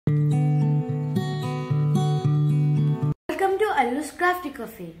Alu's Crafty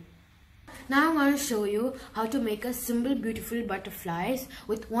Cafe. Now I'm going to show you how to make a simple beautiful butterflies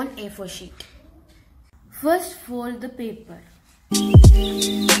with one A4 sheet. First, fold the paper.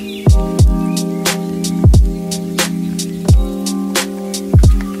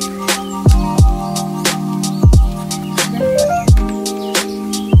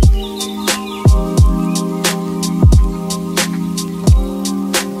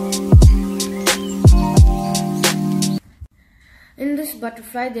 In this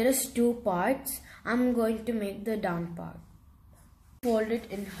butterfly there is two parts. I'm going to make the down part. Fold it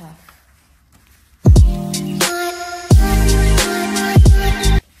in half.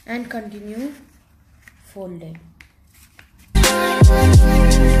 And continue folding.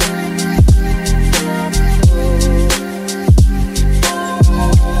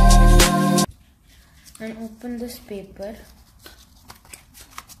 And open this paper.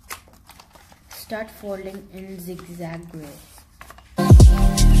 Start folding in zigzag way.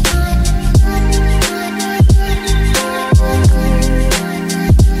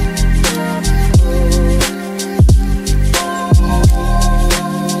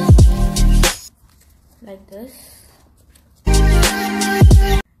 Like this.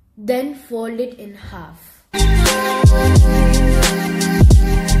 Then fold it in half.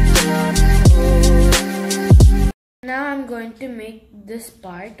 Now I'm going to make this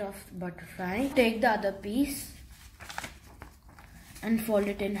part of butterfly. Take the other piece and fold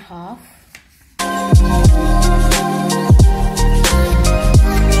it in half.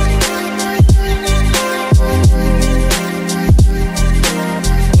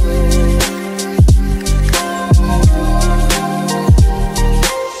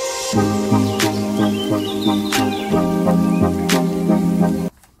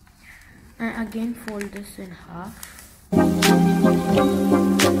 And again fold this in half.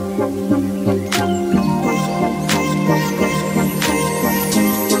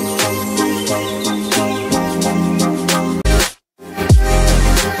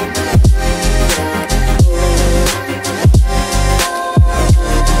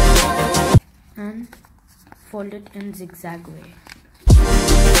 And fold it in zigzag way.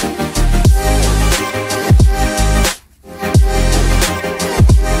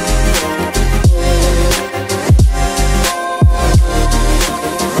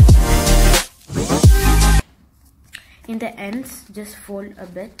 In the ends, just fold a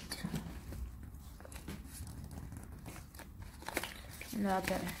bit. In the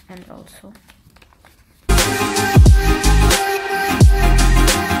other end also.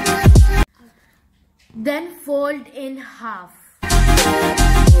 Then fold in half.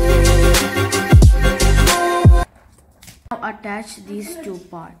 Now attach these two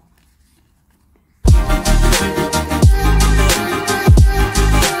parts.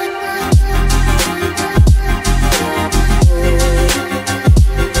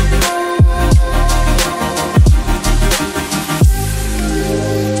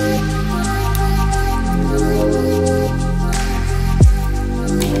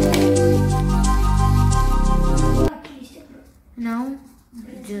 Now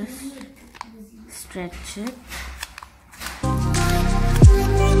just stretch it.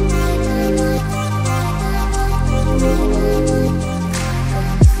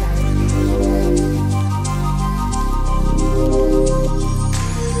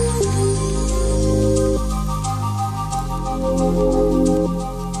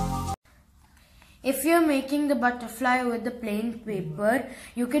 If you're making the butterfly with the plain paper,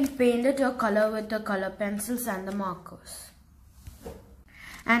 you can paint it or color with the color pencils and the markers.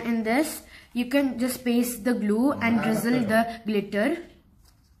 And in this, you can just paste the glue and drizzle the glitter.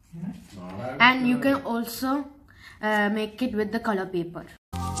 And you can also make it with the color paper.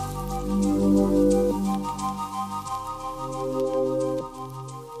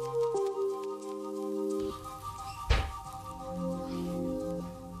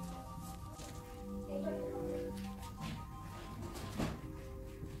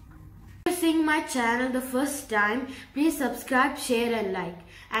 If you're seeing my channel the first time, please subscribe, share and like,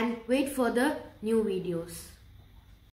 and wait for the new videos.